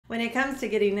When it comes to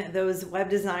getting those web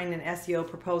design and SEO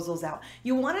proposals out,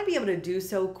 you want to be able to do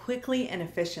so quickly and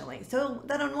efficiently so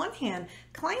that on one hand,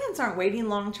 clients aren't waiting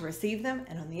long to receive them,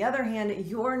 and on the other hand,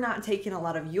 you're not taking a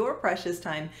lot of your precious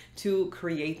time to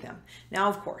create them. Now,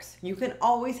 of course, you can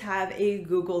always have a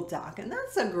Google Doc, and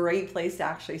that's a great place to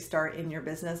actually start in your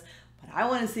business. But I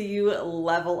want to see you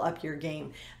level up your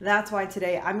game. That's why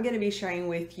today I'm going to be sharing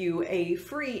with you a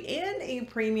free and a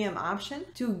premium option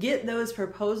to get those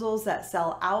proposals that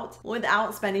sell out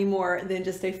without spending more than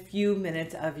just a few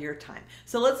minutes of your time.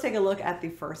 So let's take a look at the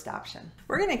first option.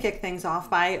 We're going to kick things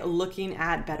off by looking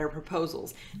at better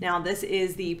proposals. Now, this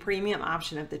is the premium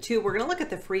option of the two. We're going to look at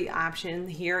the free option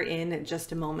here in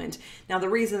just a moment. Now, the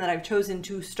reason that I've chosen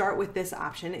to start with this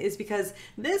option is because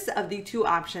this of the two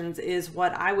options is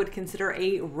what I would consider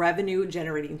a revenue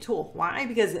generating tool. Why?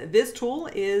 Because this tool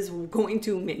is going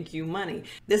to make you money.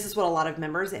 This is what a lot of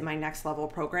members in my next level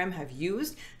program have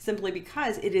used, simply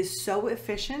because it is so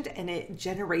efficient and it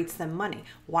generates them money.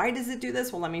 Why does it do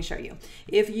this? Well, let me show you.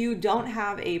 If you don't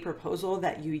have a proposal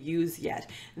that you use yet,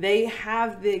 they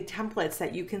have the templates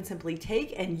that you can simply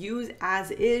take and use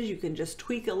as is. You can just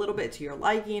tweak a little bit to your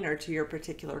liking or to your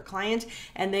particular client,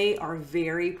 and they are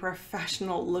very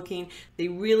professional looking. They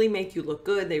really make you look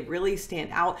good. They really stand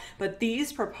out. But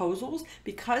these proposals,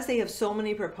 because they have so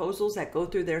many proposals that go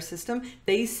through their system,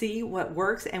 they see what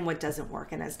works and what doesn't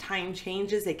work. And as time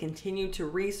changes, they continue to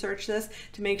research this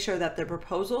to make sure that the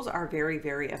proposals are very,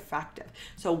 very effective.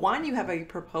 So one, you have a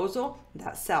proposal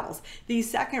that sells. The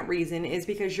second reason is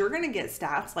because you're going to get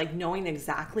stats like knowing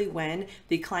exactly when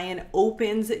the client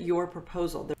opens your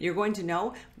proposal. You're going to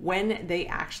know when they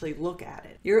actually look at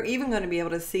it. You're even going to be able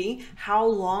to see how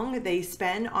long they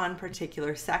spend on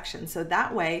particular sections. So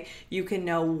that way you can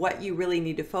know what you really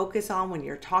need to focus on when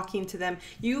you're talking to them.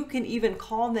 You can even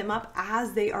call them up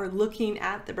as they are looking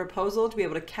at the proposal to be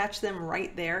able to catch them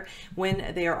right there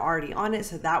when they are already on it.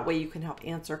 So that way you can help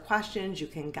answer questions, you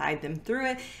can guide them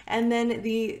through it. And then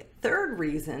the third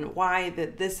reason why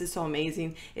this is so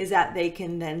amazing is that they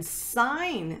can then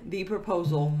sign the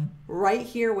proposal right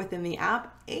here within the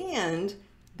app, and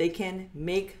they can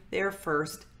make their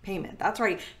first payment. That's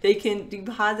right. They can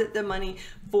deposit the money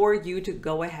for you to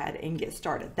go ahead and get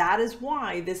started. That is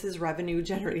why this is revenue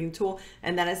generating tool.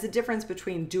 And that is the difference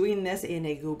between doing this in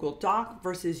a Google Doc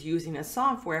versus using a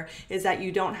software, is that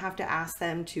you don't have to ask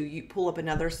them to pull up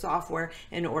another software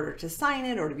in order to sign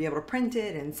it or to be able to print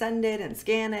it and send it and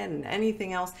scan it and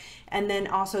anything else. And then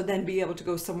also then be able to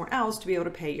go somewhere else to be able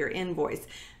to pay your invoice.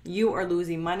 You are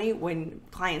losing money when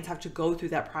clients have to go through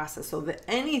that process. So that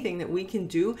anything that we can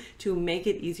do to make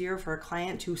it easier for a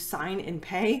client to sign and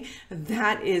pay,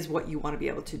 that is what you want to be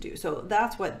able to do. So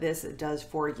that's what this does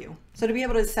for you. So to be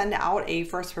able to send out a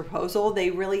first proposal,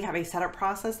 they really have a setup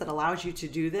process that allows you to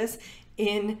do this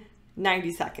in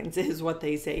 90 seconds is what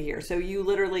they say here. So you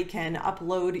literally can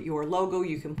upload your logo.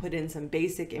 You can put in some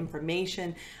basic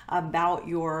information about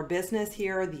your business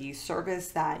here, the service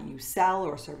that you sell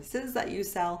or services that you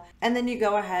sell, and then you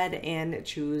go ahead and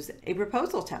choose a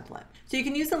proposal template. So you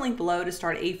can use the link below to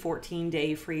start a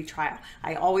 14-day free trial.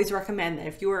 I always recommend that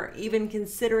if you are even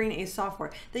considering a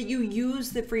software, that you use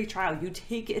the free trial, you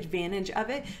take advantage of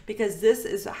it, because this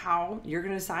is how you're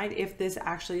going to decide if this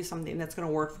actually is something that's going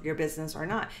to work for your business or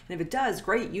not. And if it does,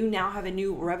 great, you now have a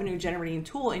new revenue generating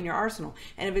tool in your arsenal.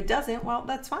 And if it doesn't, well,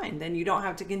 that's fine. Then you don't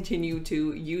have to continue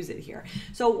to use it here.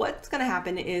 So what's going to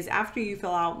happen is after you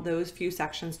fill out those few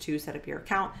sections to set up your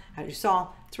account, as you saw,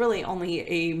 it's really only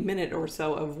a minute or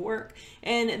so of work.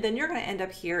 And then you're going to end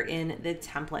up here in the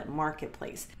template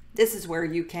marketplace. This is where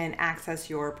you can access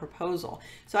your proposal.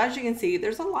 So as you can see,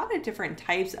 there's a lot of different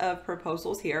types of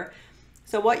proposals here.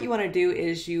 So what you want to do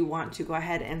is you want to go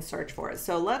ahead and search for it.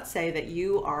 So let's say that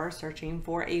you are searching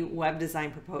for a web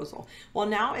design proposal. Well,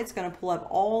 now it's going to pull up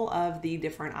all of the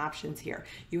different options here.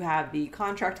 You have the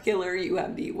contract killer, you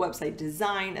have the website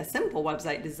design, a simple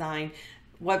website design,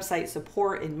 website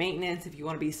support and maintenance. If you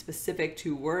want to be specific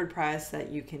to WordPress,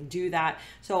 that you can do that.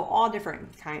 So all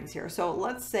different kinds here. So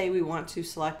let's say we want to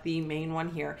select the main one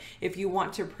here. If you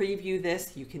want to preview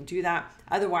this, you can do that.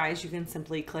 Otherwise, you can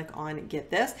simply click on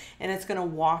get this, and it's going to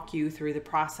walk you through the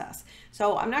process.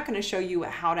 So I'm not going to show you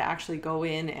how to actually go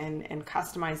in and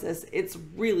customize this. It's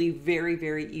really very,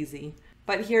 very easy.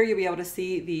 But here you'll be able to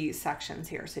see the sections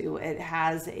here. So it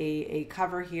has a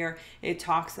cover here. It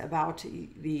talks about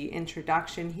the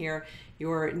introduction here.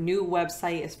 your new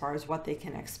website as far as what they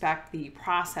can expect, the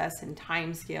process and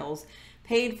timescales.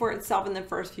 Paid for itself in the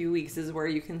first few weeks is where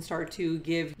you can start to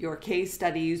give your case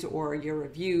studies or your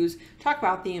reviews. Talk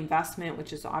about the investment,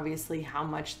 which is obviously how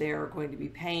much they're going to be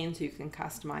paying, so you can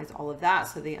customize all of that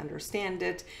so they understand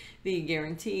it, the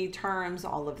guarantee terms,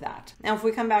 all of that. Now, if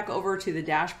we come back over to the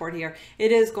dashboard here,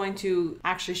 it is going to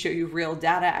actually show you real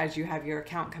data as you have your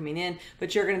account coming in,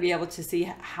 but you're going to be able to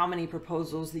see how many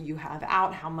proposals that you have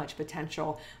out, how much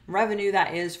potential revenue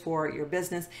that is for your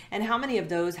business, and how many of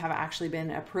those have actually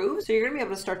been approved. So you're going to be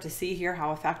able to start to see here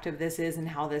how effective this is and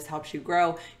how this helps you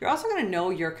grow. You're also going to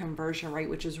know your conversion rate,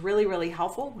 which is really, really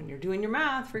helpful when you're doing your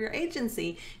math for your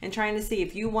agency and trying to see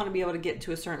if you want to be able to get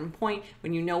to a certain point.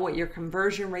 When you know what your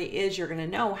conversion rate is, you're going to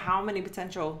know how many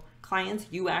potential clients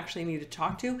you actually need to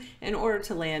talk to in order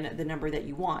to land the number that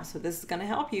you want. So this is going to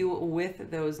help you with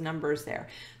those numbers there.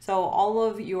 So all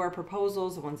of your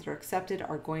proposals, the ones that are accepted,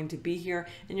 are going to be here,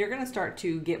 and you're going to start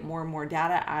to get more and more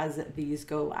data as these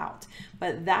go out.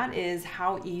 But that is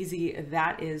how easy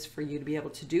that is for you to be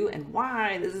able to do and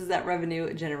why this is that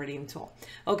revenue generating tool.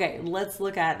 Okay, let's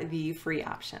look at the free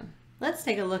option. Let's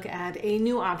take a look at a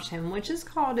new option, which is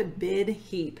called Bid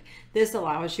Heap. This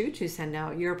allows you to send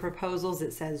out your proposals.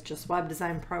 It says just web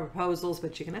design proposals,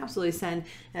 but you can absolutely send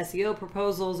SEO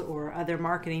proposals or other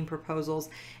marketing proposals,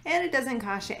 and it doesn't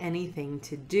cost you anything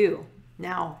to do.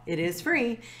 Now, it is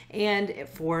free, and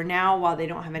for now, while they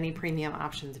don't have any premium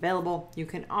options available, you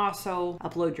can also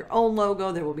upload your own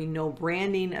logo. There will be no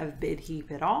branding of Bid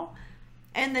Heap at all.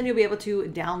 And then you'll be able to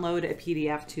download a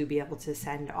PDF to be able to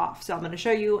send off. So I'm going to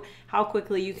show you how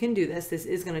quickly you can do this. This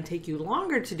is going to take you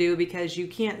longer to do because you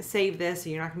can't save this,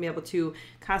 and you're not going to be able to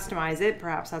customize it.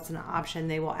 Perhaps that's an option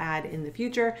they will add in the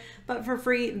future. But for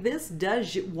free, this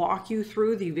does walk you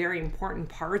through the very important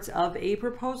parts of a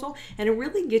proposal, and it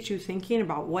really gets you thinking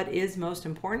about what is most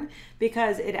important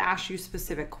because it asks you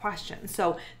specific questions.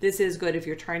 So this is good if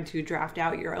you're trying to draft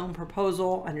out your own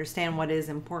proposal, understand what is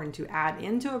important to add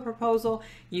into a proposal.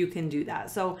 You can do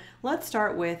that. So let's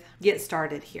start with get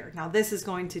started here. Now this is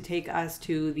going to take us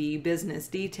to the business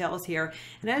details here.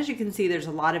 And as you can see, there's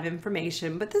a lot of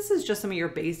information, but this is just some of your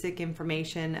basic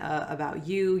information about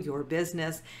you, your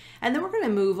business. And then we're going to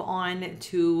move on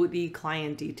to the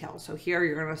client details. So here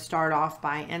you're going to start off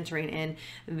by entering in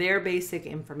their basic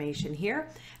information here.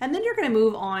 And then you're going to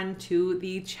move on to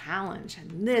the challenge.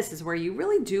 And this is where you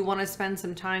really do want to spend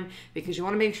some time because you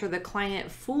want to make sure the client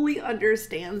fully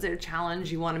understands their challenge.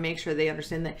 You want to make sure they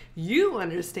understand that you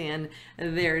understand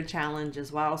their challenge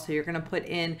as well. So you're going to put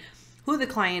in who the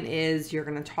client is. You're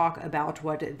going to talk about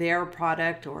what their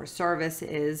product or service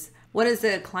is. What does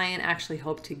the client actually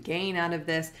hope to gain out of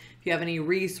this? If you have any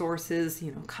resources,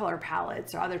 color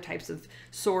palettes or other types of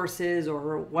sources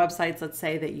or websites, let's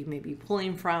say, that you may be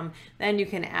pulling from, then you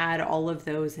can add all of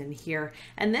those in here.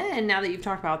 And then now that you've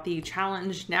talked about the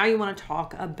challenge, now you want to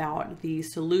talk about the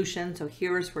solution. So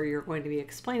here's where you're going to be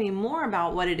explaining more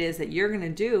about what it is that you're going to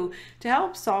do to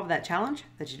help solve that challenge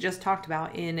that you just talked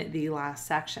about in the last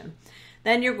section.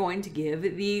 Then you're going to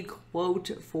give the quote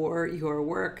for your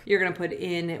work. You're going to put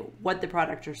in what the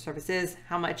product or service is,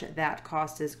 how much that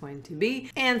cost is going to be.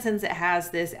 And since it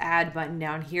has this add button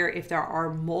down here, if there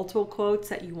are multiple quotes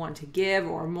that you want to give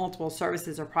or multiple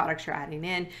services or products you're adding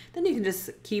in, then you can just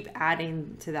keep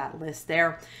adding to that list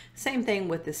there. Same thing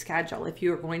with the schedule. If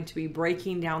you're going to be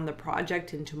breaking down the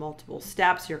project into multiple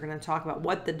steps, you're going to talk about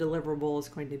what the deliverable is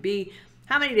going to be,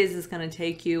 how many days it's going to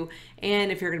take you,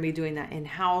 and if you're going to be doing that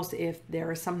in-house, if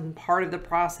there is some part of the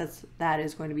process that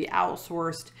is going to be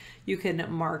outsourced, you can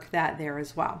mark that there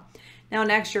as well. Now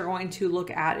next, you're going to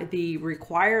look at the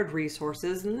required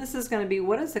resources, and this is going to be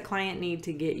what does the client need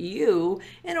to get you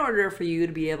in order for you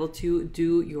to be able to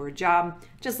do your job.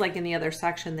 Just like in the other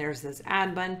section, there's this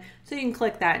add button, so you can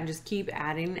click that and just keep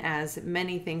adding as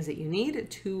many things that you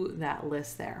need to that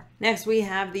list there. Next, we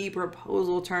have the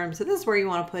proposal terms. So this is where you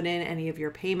want to put in any of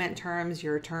your payment terms,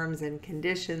 your terms and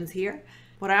conditions here.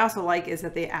 What I also like is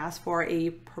that they ask for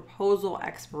a proposal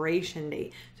expiration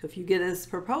date. So if you get this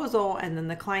proposal and then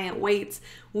the client waits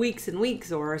weeks and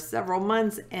weeks or several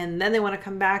months and then they want to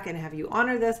come back and have you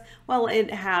honor this, well,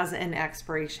 it has an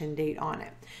expiration date on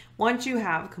it. Once you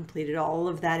have completed all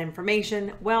of that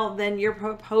information, well, then your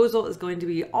proposal is going to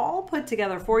be all put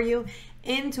together for you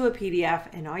into a PDF,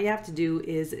 and all you have to do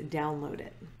is download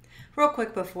it. Real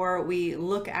quick before we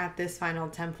look at this final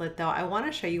template though, I want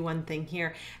to show you one thing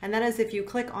here, and that is if you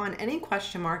click on any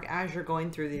question mark as you're going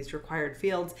through these required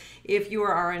fields, if you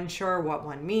are unsure what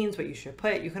one means, what you should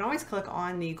put, you can always click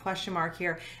on the question mark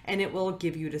here and it will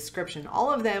give you a description. All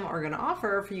of them are going to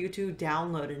offer for you to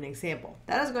download an example.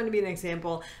 That is going to be an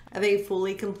example of a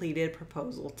fully completed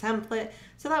proposal template,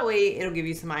 so that way it'll give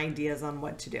you some ideas on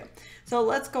what to do. So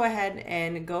let's go ahead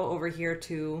and go over here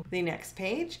to the next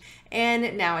page.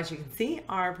 And now as you can see,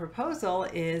 our proposal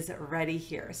is ready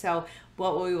here. So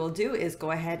what we will do is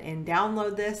go ahead and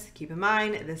download this. Keep in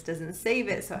mind, this doesn't save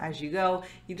it. So as you go,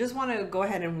 you just want to go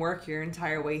ahead and work your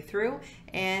entire way through,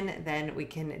 and then we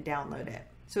can download it.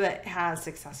 So it has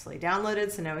successfully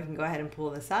downloaded. So now we can go ahead and pull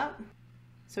this up.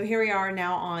 So here we are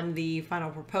now on the final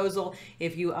proposal.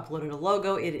 If you uploaded a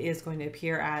logo, it is going to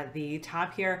appear at the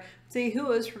top here. See who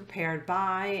was prepared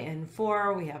by and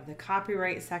for. We have the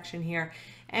copyright section here,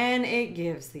 and it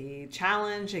gives the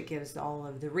challenge. It gives all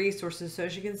of the resources. So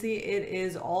as you can see, it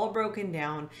is all broken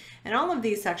down, and all of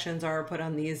these sections are put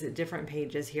on these different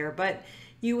pages here, but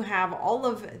you have all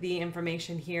of the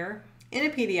information here in a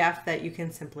PDF that you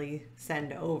can simply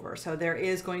send over. So there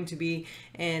is going to be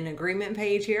an agreement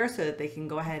page here so that they can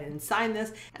go ahead and sign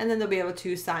this, and then they'll be able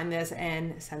to sign this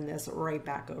and send this right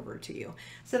back over to you.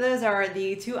 So those are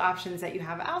the two options that you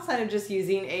have outside of just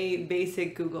using a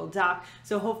basic Google Doc.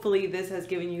 So hopefully this has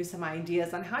given you some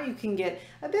ideas on how you can get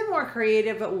a bit more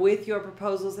creative with your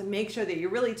proposals and make sure that you're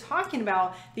really talking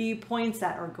about the points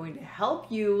that are going to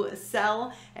help you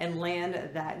sell and land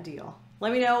that deal.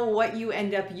 Let me know what you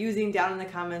end up using down in the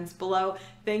comments below.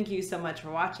 Thank you so much for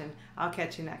watching. I'll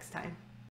catch you next time.